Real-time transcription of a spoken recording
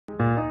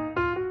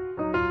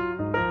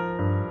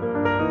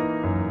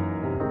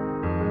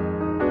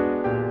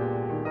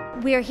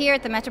We are here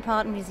at the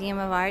Metropolitan Museum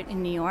of Art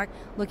in New York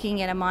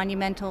looking at a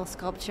monumental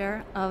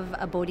sculpture of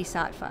a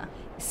Bodhisattva.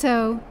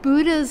 So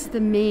Buddha's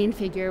the main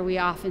figure we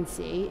often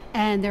see,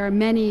 and there are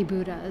many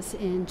Buddhas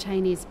in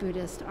Chinese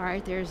Buddhist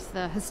art. There's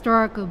the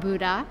historical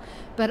Buddha,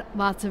 but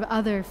lots of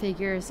other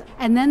figures.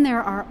 And then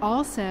there are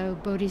also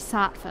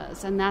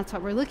bodhisattvas, and that's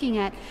what we're looking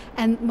at.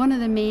 And one of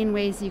the main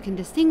ways you can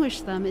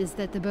distinguish them is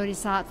that the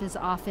bodhisattva is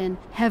often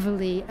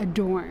heavily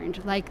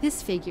adorned, like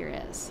this figure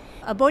is.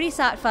 A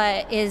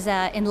bodhisattva is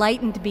an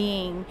enlightened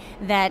being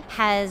that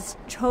has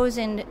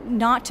chosen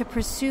not to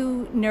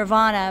pursue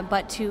nirvana,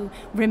 but to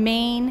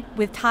remain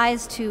with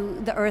ties to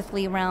the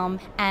earthly realm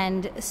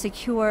and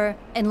secure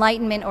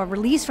enlightenment or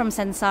release from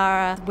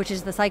samsara, which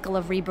is the cycle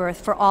of rebirth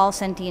for all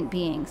sentient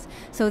beings.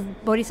 So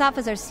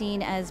bodhisattvas are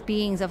seen as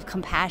beings of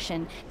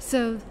compassion.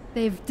 So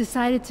they've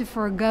decided to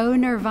forego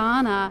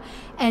nirvana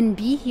and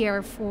be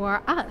here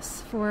for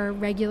us, for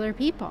regular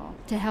people,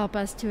 to help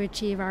us to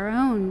achieve our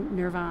own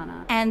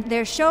nirvana. And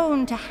they're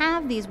shown to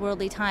have these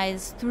worldly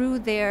ties through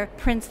their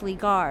princely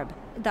garb.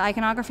 The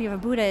iconography of a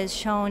Buddha is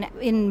shown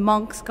in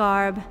monk's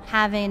garb,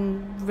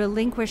 having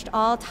relinquished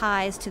all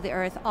ties to the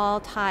earth, all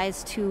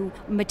ties to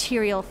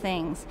material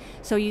things.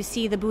 So you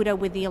see the Buddha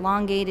with the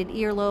elongated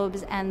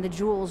earlobes and the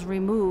jewels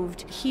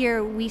removed.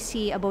 Here we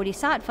see a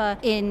bodhisattva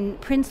in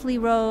princely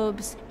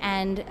robes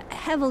and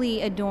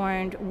heavily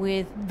adorned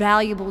with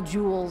valuable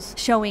jewels,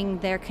 showing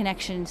their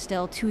connection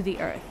still to the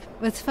earth.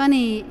 What's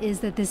funny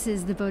is that this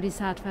is the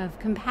bodhisattva of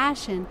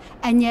compassion,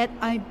 and yet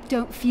I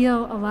don't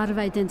feel a lot of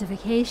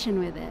identification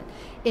with it.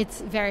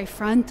 It's very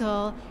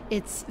frontal,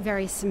 it's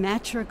very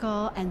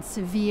symmetrical and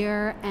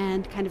severe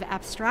and kind of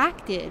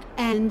abstracted,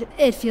 and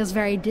it feels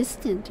very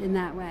distant in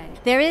that way.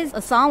 There is a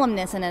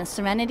solemnness and a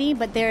serenity,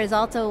 but there is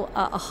also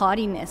a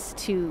haughtiness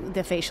to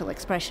the facial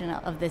expression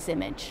of this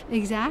image.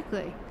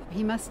 Exactly.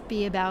 He must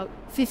be about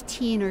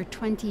 15 or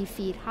 20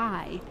 feet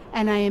high,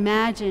 and I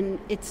imagine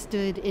it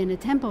stood in a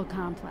temple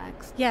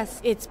complex.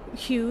 Yes, it's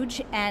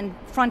huge and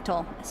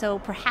frontal, so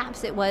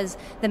perhaps it was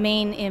the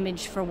main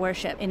image for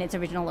worship in its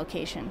original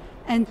location.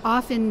 And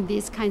often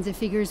these kinds of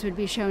figures would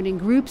be shown in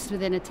groups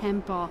within a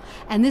temple,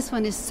 and this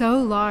one is so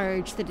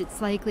large that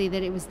it's likely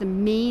that it was the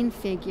main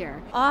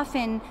figure.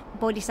 Often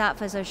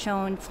bodhisattvas are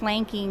shown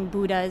flanking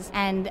Buddhas,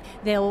 and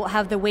they'll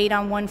have the weight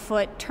on one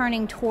foot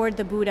turning toward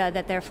the Buddha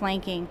that they're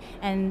flanking,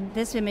 and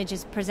this image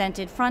is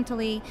presented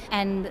frontally,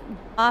 and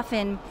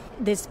often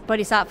this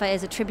bodhisattva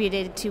is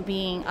attributed to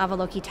being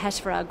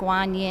Avalokiteshvara,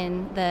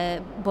 Guanyin,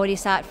 the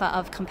bodhisattva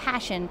of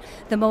compassion,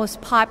 the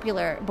most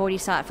popular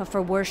bodhisattva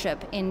for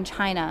worship in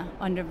China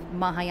under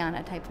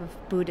Mahayana type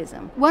of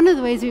Buddhism. One of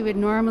the ways we would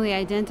normally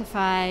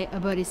identify a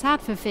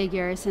bodhisattva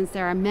figure, since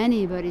there are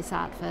many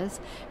bodhisattvas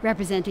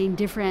representing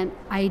different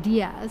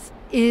ideas,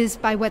 is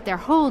by what they're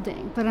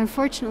holding. But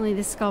unfortunately,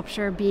 this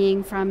sculpture,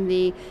 being from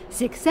the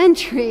 6th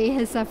century,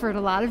 has suffered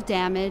a lot of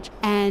damage,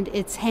 and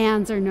its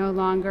hands are no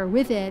longer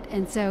with it,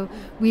 and so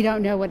we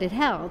don't know what it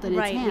held in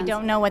its hands. We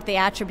don't know what the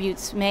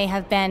attributes may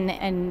have been.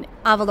 And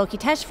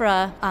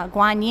Avalokiteshvara,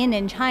 Guanyin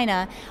in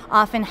China,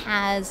 often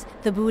has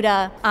the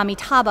Buddha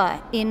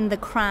Amitabha in the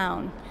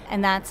crown,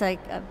 and that's like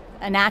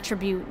an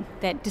attribute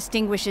that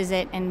distinguishes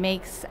it and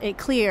makes it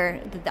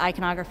clear that the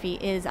iconography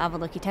is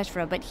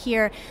Avalokiteshvara. But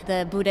here,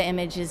 the Buddha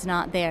image is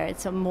not there.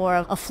 It's more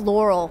of a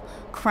floral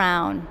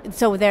crown.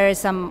 So there is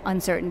some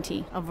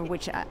uncertainty over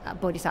which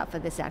bodhisattva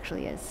this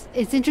actually is.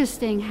 It's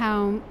interesting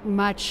how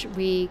much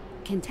we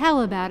can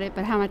tell about it,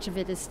 but how much of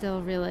it is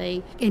still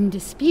really in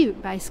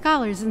dispute by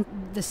scholars. And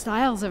the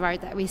styles of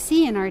art that we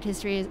see in art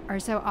history are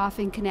so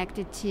often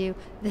connected to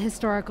the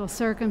historical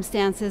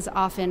circumstances,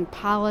 often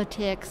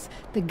politics,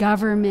 the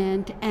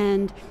government,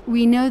 and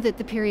we know that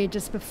the period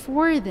just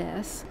before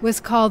this was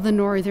called the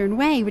Northern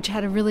Way, which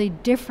had a really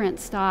different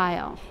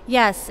style.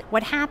 Yes,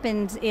 what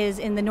happens is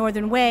in the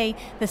Northern Way,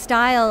 the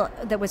style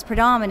that was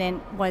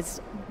predominant was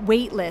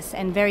weightless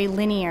and very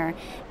linear.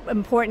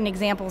 Important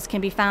examples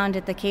can be found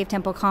at the cave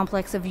temple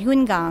complex of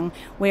Yungang,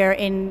 where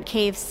in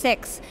Cave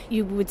 6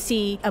 you would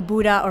see a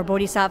Buddha or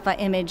Bodhisattva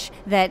image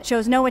that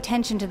shows no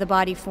attention to the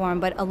body form,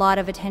 but a lot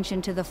of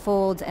attention to the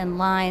folds and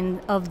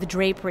line of the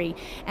drapery,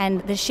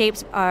 and the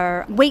shapes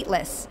are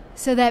weightless.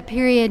 So that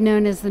period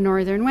known as the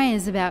Northern Way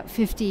is about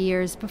 50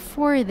 years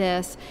before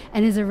this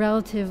and is a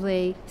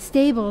relatively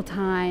stable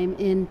time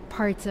in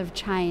parts of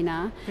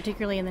China.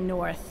 Particularly in the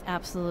north,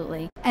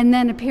 absolutely. And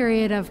then a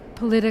period of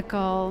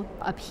political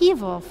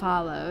upheaval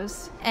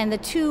follows. And the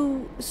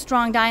two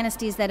strong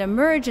dynasties that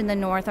emerge in the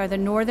north are the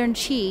Northern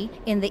Qi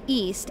in the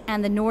east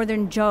and the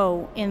Northern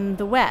Zhou in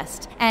the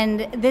west.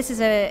 And this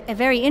is a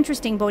very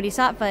interesting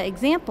bodhisattva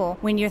example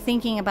when you're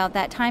thinking about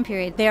that time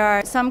period. There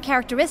are some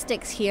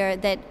characteristics here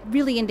that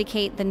really indicate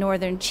the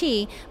Northern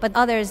Qi, but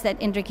others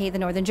that indicate the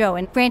Northern Zhou.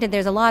 And granted,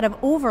 there's a lot of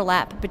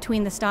overlap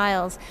between the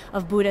styles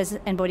of Buddhas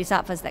and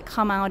Bodhisattvas that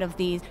come out of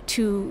these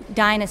two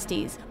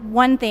dynasties.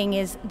 One thing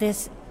is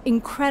this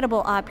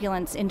incredible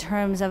opulence in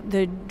terms of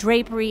the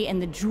drapery and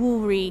the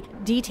jewelry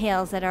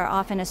details that are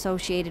often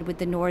associated with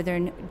the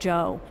Northern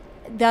Zhou.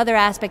 The other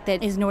aspect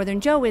that is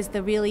Northern Zhou is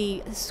the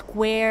really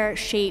square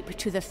shape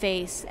to the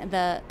face,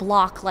 the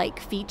block-like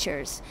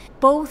features.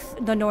 Both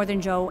the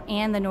Northern Zhou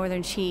and the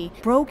Northern Qi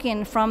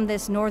broken from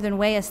this Northern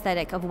Way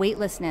aesthetic of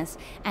weightlessness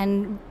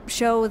and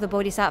show the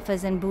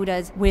Bodhisattvas and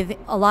Buddhas with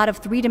a lot of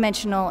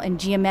three-dimensional and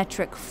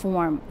geometric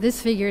form.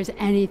 This figure is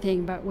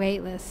anything but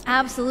weightless.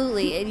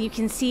 Absolutely. You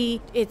can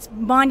see it's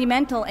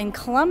monumental and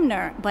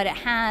columnar, but it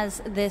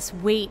has this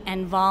weight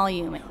and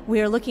volume.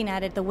 We are looking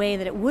at it the way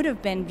that it would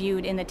have been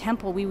viewed in the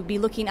temple. We would be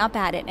looking up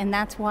at it, and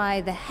that's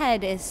why the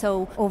head is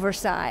so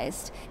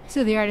oversized.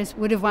 So the artist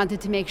would have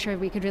wanted to make sure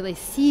we could really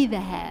see the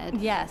head.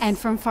 Yes. And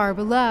from far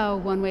below,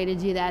 one way to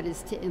do that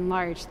is to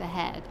enlarge the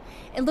head.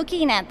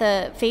 Looking at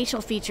the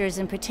facial features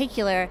in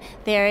particular,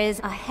 there is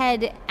a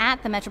head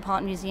at the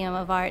Metropolitan Museum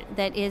of Art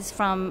that is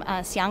from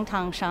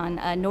Xiangtangshan,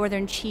 a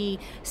Northern Qi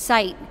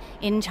site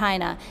in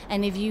China.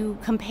 And if you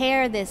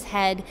compare this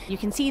head, you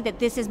can see that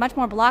this is much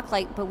more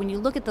block-like, but when you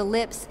look at the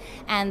lips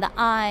and the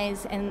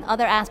eyes and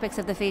other aspects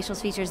of the facial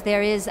features,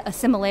 there is a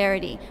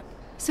similarity.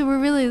 So we're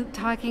really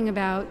talking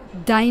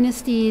about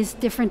dynasties,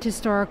 different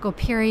historical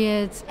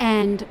periods,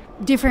 and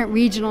different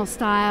regional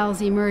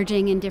styles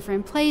emerging in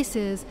different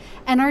places,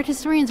 and art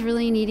historians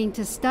really needing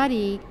to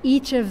study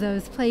each of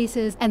those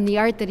places and the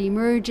art that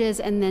emerges,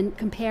 and then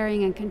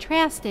comparing and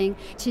contrasting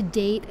to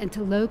date and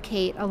to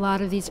locate a lot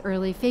of these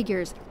early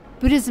figures.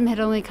 Buddhism had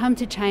only come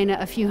to China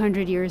a few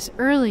hundred years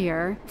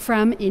earlier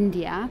from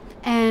India,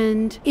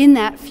 and in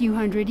that few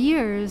hundred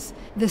years,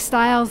 the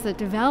styles that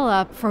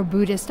develop for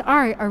Buddhist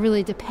art are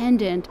really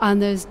dependent on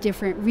those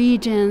different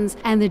regions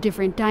and the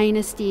different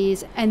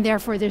dynasties, and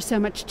therefore there's so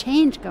much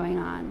change going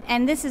on.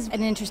 And this is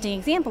an interesting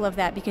example of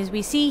that, because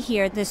we see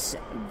here this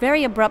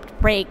very abrupt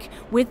break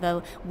with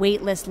the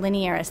weightless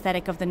linear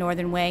aesthetic of the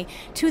Northern Way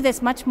to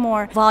this much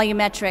more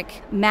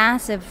volumetric,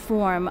 massive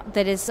form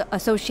that is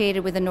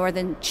associated with the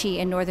Northern Qi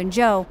and Northern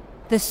Zhou.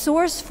 The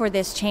source for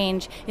this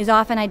change is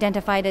often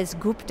identified as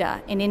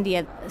Gupta in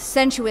India,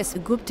 sensuous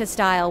Gupta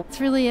style. It's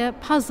really a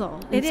puzzle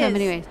in so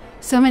many ways.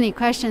 So many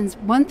questions.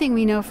 One thing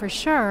we know for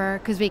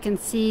sure, because we can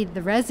see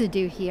the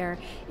residue here,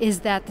 is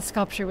that the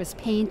sculpture was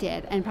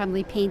painted, and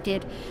probably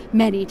painted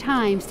many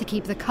times to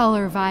keep the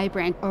color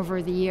vibrant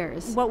over the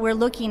years. What we're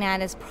looking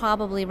at is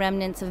probably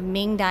remnants of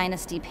Ming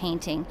Dynasty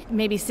painting,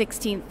 maybe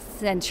 16th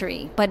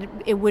century, but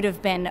it would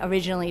have been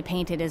originally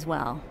painted as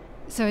well.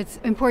 So it's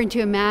important to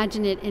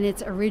imagine it in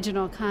its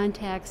original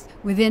context,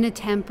 within a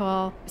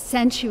temple,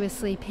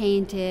 sensuously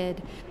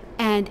painted,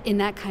 and in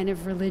that kind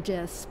of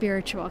religious,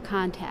 spiritual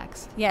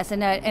context. Yes,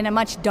 in a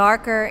much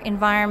darker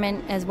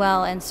environment as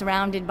well, and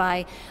surrounded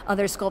by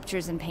other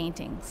sculptures and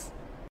paintings.